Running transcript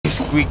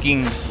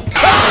squeaking.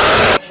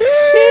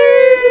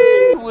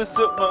 What's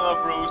up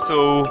mga bro?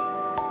 So,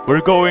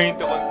 we're going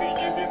to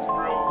continue this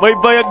bro. May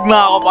bayag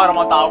na ako para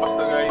matapos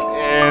na guys.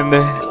 And,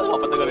 wala ka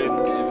patagalin.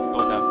 Let's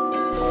go na.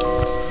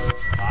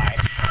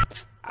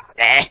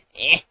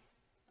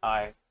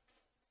 Alright.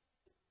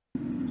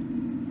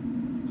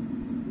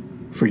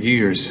 For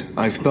years,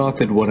 I've thought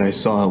that what I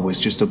saw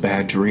was just a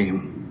bad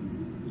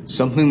dream.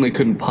 Something that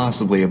couldn't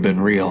possibly have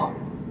been real.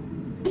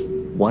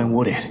 Why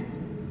would it?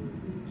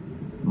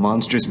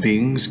 Monstrous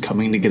beings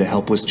coming to get a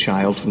helpless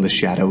child from the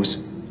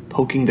shadows,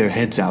 poking their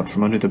heads out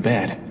from under the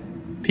bed,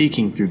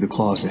 peeking through the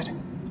closet.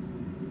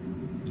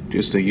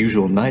 Just a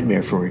usual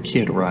nightmare for a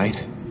kid, right?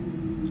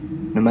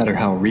 No matter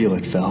how real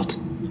it felt.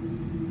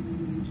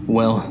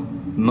 Well,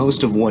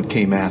 most of what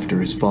came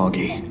after is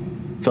foggy.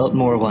 Felt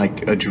more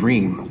like a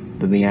dream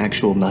than the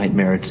actual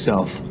nightmare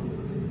itself.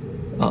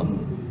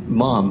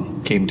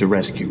 Mom came to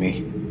rescue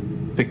me.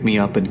 Picked me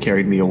up and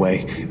carried me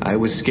away. I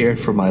was scared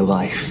for my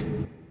life.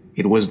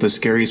 It was the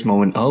scariest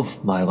moment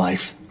of my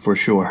life, for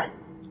sure.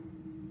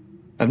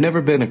 I've never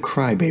been a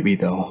crybaby,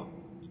 though.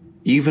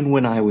 Even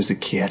when I was a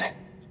kid,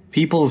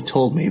 people have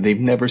told me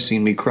they've never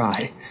seen me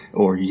cry,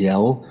 or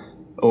yell,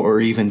 or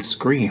even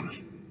scream.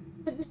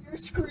 You're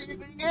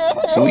screaming.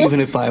 So even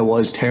if I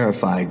was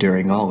terrified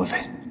during all of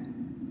it,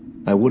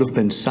 I would have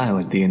been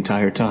silent the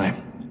entire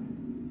time.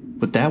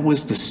 But that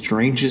was the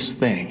strangest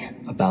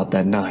thing about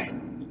that night.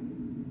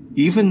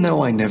 Even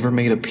though I never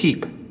made a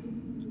peep,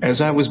 as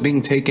I was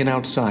being taken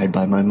outside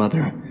by my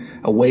mother,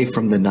 away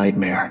from the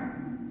nightmare,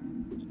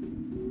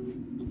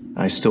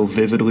 I still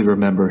vividly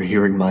remember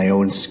hearing my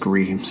own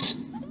screams.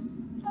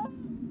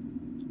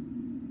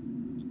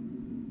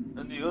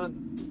 Ano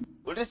yun?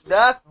 What is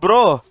that,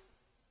 bro?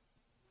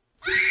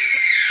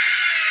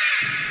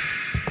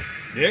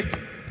 Nick?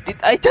 Did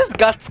I just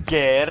got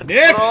scared,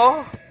 Nick?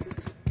 bro?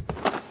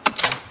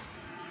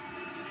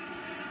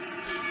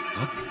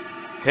 Fuck.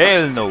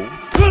 Hell no.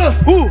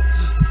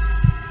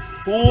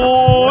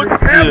 What's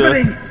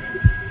happening?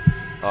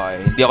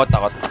 Okay, hindi ako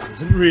takot.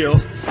 This isn't real.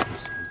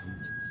 This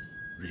isn't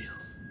real.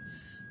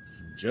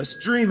 I'm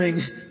just dreaming.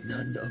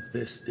 None of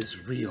this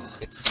is real.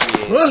 It's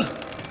real.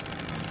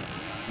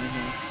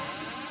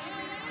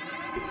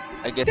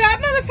 I get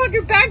That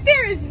motherfucker back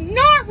there is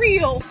not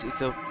real!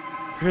 it's a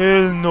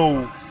hell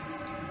no.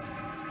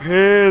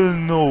 Hell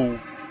no.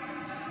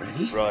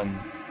 Freddy? Run.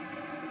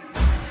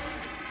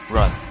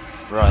 Run.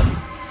 Run.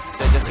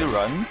 Did I just say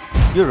run?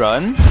 You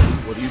run?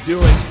 What are you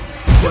doing?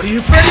 What are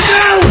you Freddy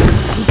now?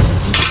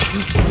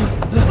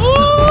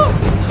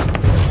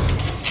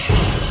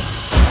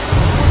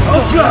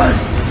 Oh god!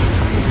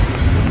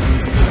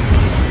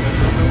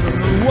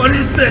 What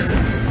is this?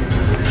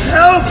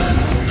 Help!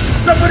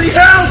 Somebody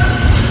help!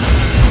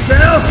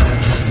 Bell!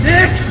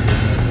 Nick!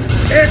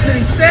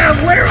 Anthony! Sam!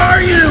 Where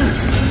are you?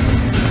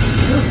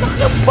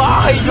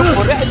 Bahay niyo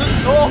po rin. I don't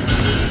know.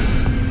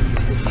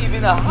 Is this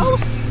even a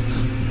house?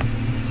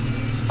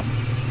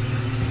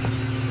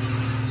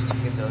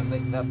 Okay, don't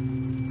like that.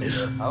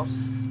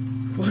 House?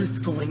 What is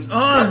going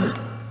on?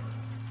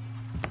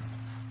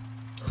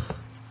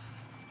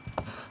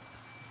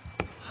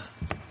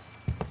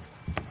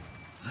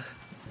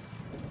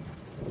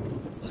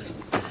 What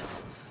is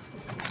this?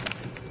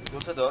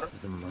 Close the door.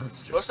 The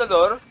monsters. Close the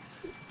door.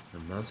 The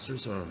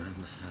monsters are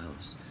around the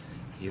house.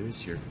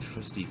 Here's your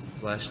trusty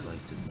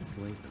flashlight to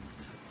slay them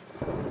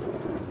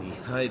with. We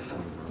hide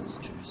from the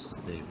monsters.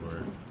 They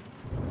were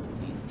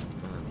mean to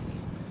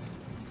Mommy.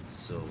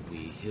 So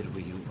we hid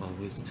where you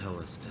always tell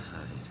us to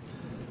hide.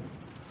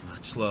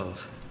 Much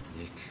love,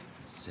 Nick,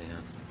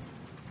 Sam,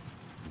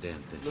 and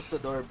Anthony. Close the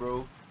door,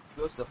 bro.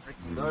 Close the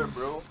freaking door,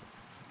 bro.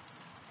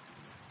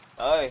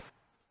 Ay.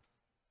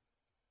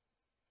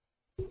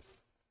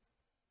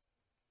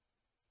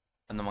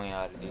 Ano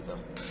mangyayari dito?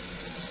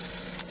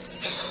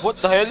 What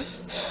the hell?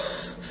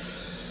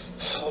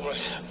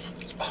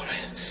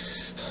 Alright.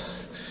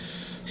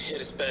 It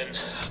has been,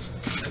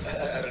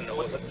 I don't know,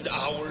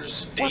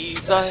 hours,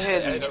 days. What the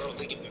hell? I don't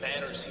think it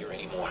matters here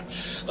anymore.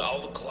 All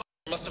the clocks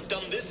must have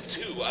done this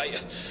too. I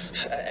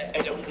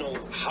don't know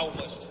how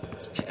much time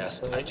has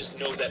passed. I just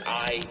know that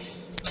I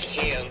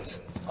can't.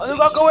 Ano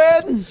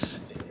gagawin?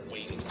 They're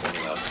waiting for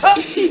me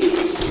outside.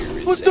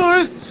 What the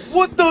hell?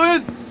 What the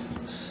hell?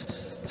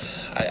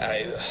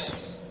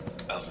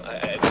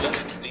 I've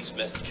left these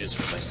messages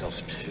for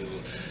myself too.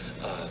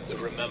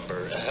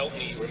 Remember, help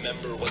me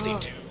remember what they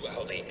do,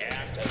 how they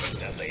act. I know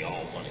that they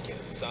all want to get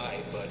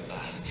inside, but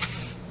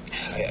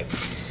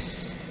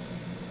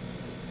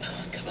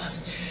come on.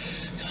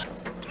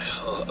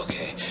 Oh,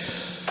 okay.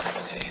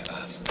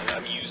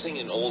 I'm using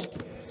an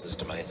old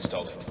system I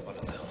installed for fun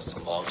in the house a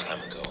long time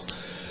ago.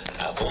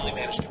 I've only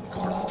managed to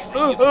recover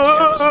 3 of the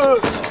cameras so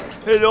far.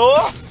 Hello?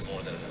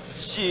 More than enough.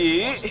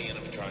 She? The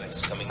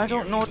animatronics coming I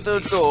don't near know me what to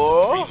with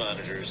do. 3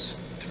 monitors,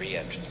 3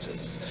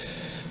 entrances.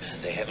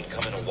 They haven't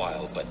come in a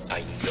while, but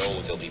I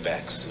know they'll be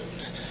back soon.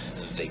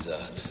 He's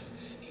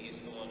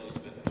the one who's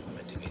been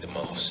tormenting me the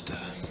most.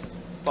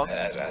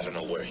 I don't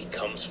know where he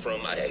comes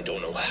from. I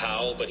don't know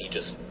how, but he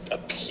just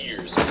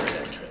appears near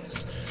an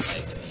entrance.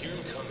 I hear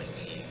him coming.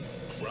 He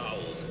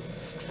growls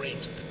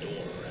scrapes the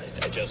door.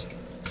 I just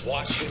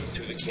watch him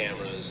through the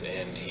cameras,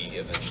 and he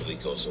eventually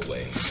goes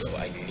away. So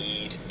I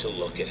need to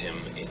look at him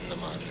in the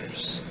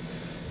monitors.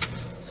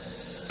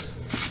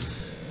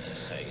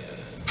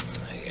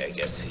 I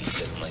guess he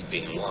doesn't like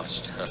being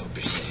watched. I hope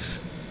you're safe.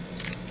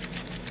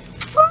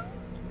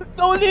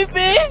 Don't leave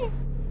me!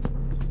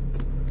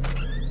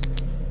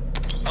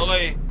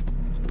 Okay.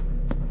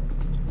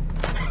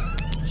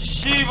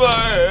 Shiba,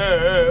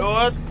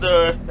 what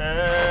the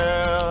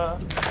hell?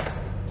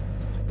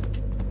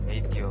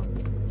 Hate you.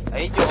 I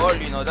hate you all,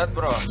 you know that,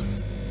 bro.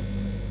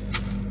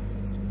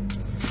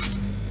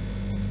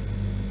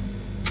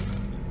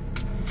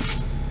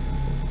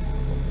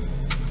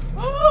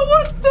 Oh,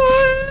 what the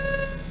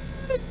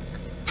heck?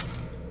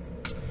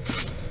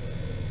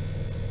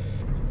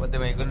 What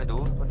am I gonna do?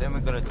 What am I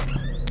gonna do?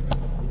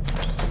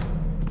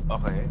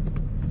 Okay.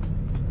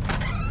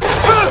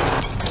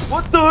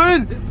 What the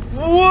hell?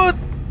 What?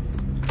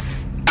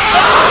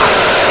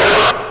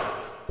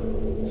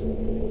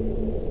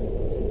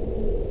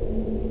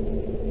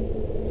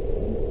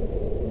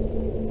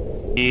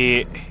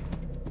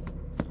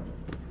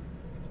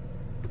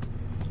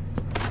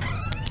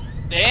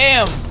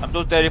 Damn! I'm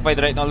so terrified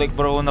right now, like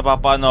bro,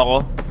 napapano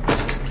ako.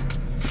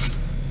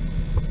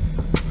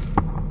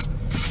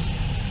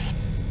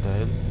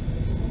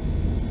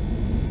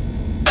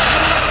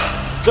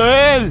 The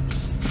hell?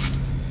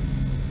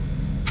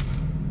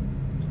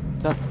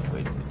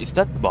 Wait, is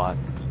that bot?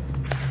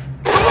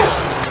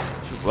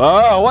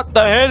 Wow, what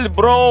the hell,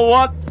 bro?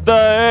 What the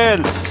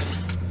hell?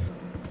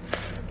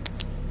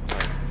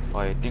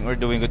 Okay, I think we're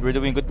doing good. We're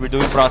doing good. We're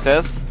doing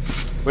process.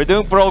 We're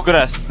doing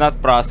progress,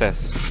 not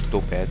process.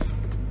 Stupid.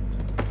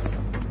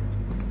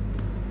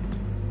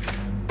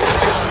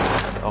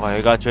 Okay,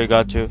 I got you. I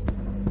got you.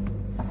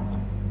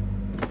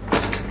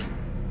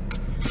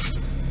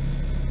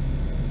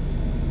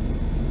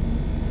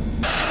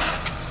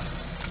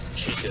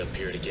 It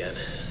appeared again.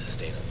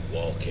 Stain on the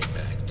wall came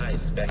back.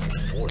 It's back and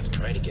forth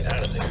trying to get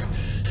out of there.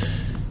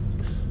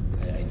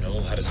 I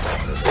know how to stop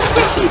her.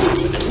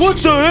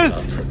 What the hell?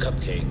 Her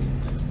cupcake.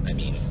 I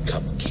mean,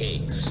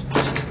 cupcakes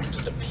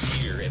just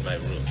appear in my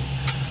room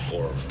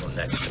or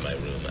next to my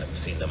room. I've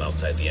seen them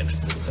outside the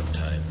entrances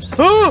sometimes.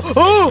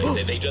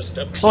 They just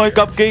appear.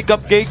 Okay,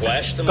 cupcake.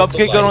 Flash them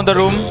Cupcake around the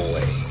room.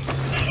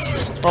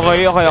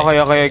 Okay,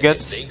 I get.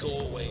 They go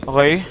away.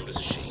 Okay. So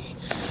does she.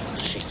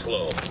 She's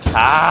slow.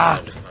 Ah.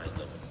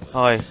 Okay.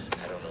 I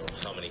don't know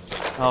how many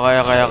places.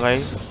 Okay.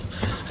 So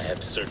I have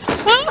to search.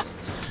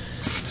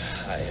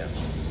 I am.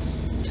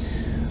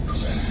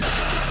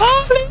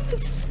 Oh,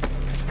 please!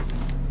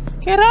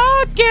 Get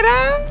out!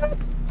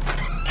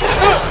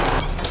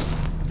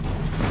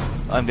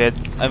 I'm dead.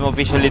 I'm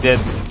officially dead.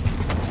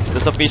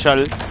 That's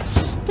official.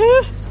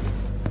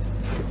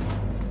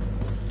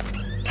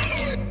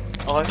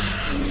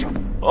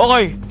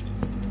 Okay.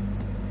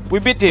 We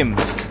beat him.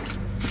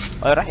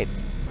 Alright.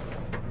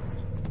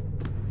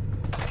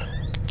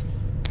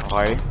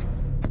 Okay.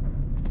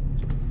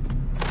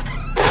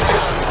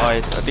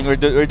 Alright, I think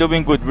we're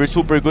doing good. We're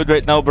super good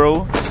right now,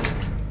 bro.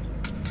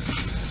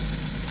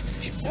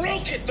 He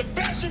broke it! The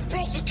bastard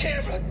broke the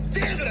camera!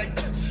 Damn it!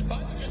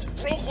 I just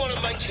broke one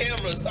of my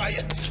cameras. I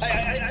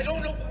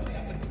don't know what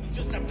happened. He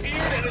just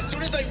appeared, and as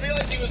soon as I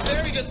realized he was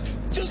there, he just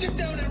took it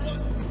down and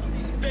run.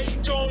 They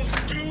don't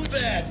do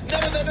that!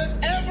 None of them have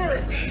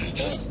ever!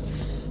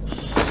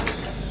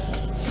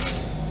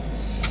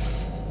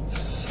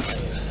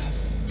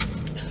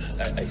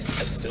 I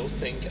still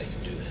think I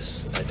can do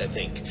this. I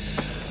think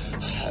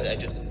I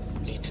just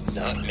need to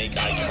not make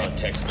eye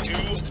contact. Do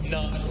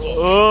not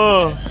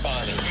look at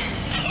Bonnie.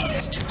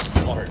 She's too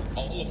smart.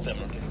 All of them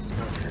are getting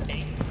smarter.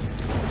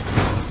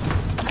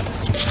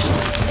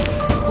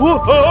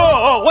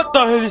 What the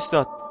hell is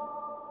that?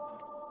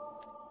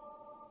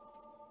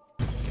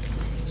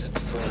 Except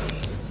Freddy.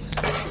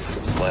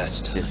 It's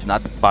last. It's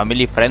not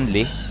family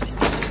friendly. I need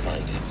to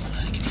find him.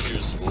 I can hear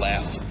his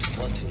laugh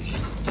taunting me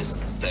in the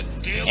distance. That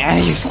damn. Yeah,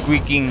 he's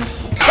squeaking.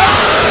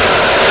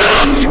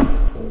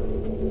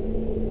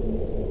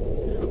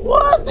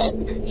 What?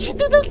 She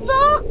didn't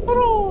knock,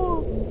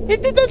 bro. He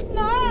didn't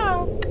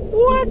knock.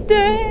 What the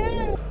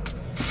hell?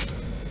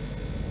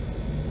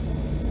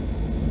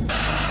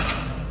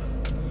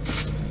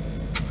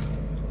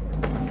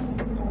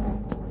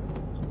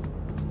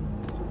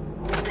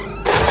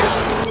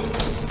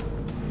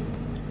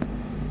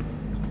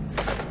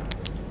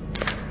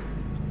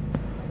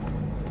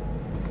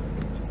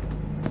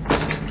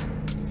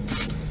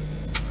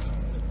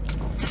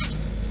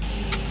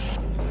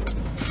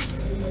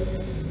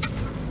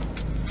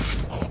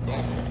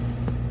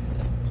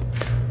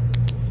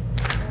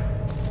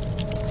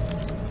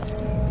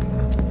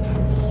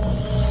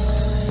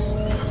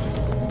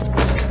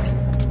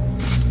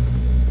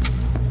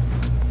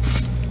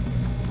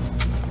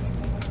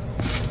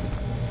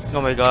 Oh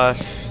my gosh,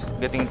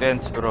 getting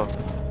tense, bro.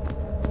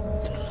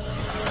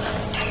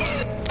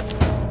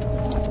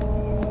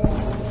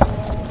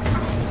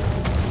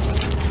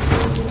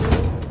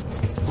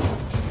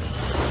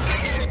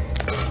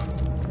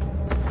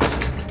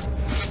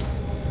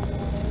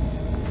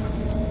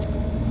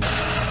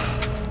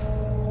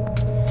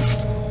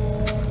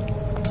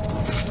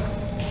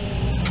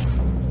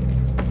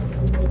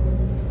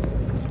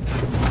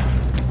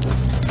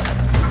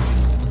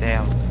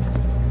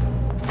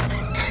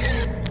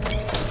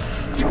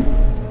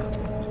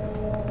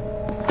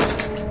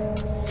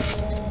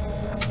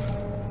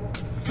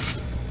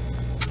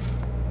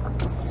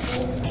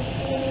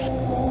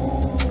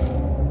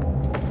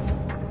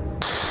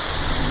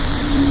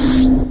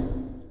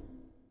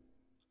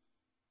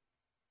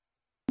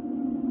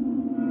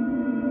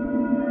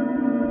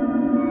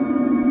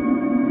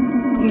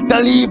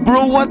 Dali,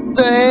 bro. What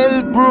the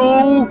hell,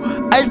 bro?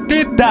 I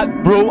did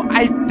that, bro.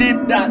 I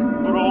did that,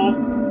 bro.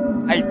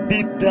 I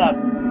did that.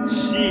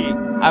 Shit.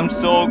 I'm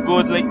so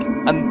good. Like,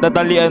 ang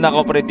dadalian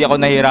ako, pero di ako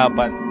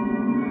nahirapan.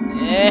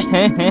 Okay,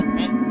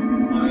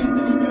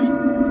 dali, guys.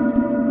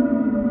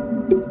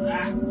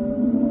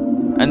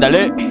 Ang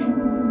dali.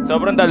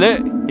 Sobrang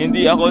dali.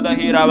 Hindi ako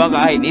nahirapan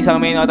kahit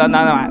isang minuto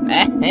na naman.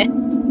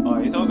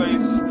 Okay, so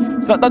guys,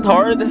 it's not that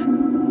hard.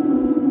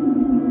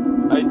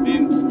 I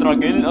didn't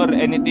struggle or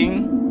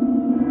anything.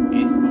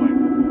 Okay.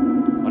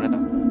 Wala to.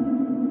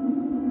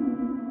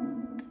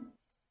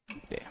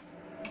 Okay.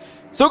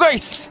 So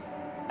guys,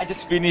 I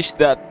just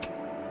finished that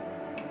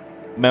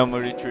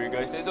memory tree,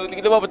 guys. So hindi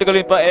ko na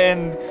papatagalin pa,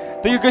 and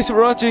thank you guys for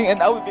watching,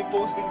 and I will be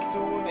posting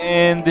soon,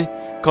 and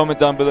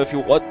comment down below if you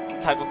what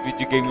type of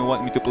video game you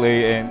want me to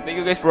play, and thank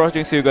you guys for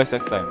watching. See you guys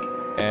next time,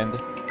 and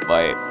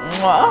bye.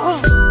 Mwah!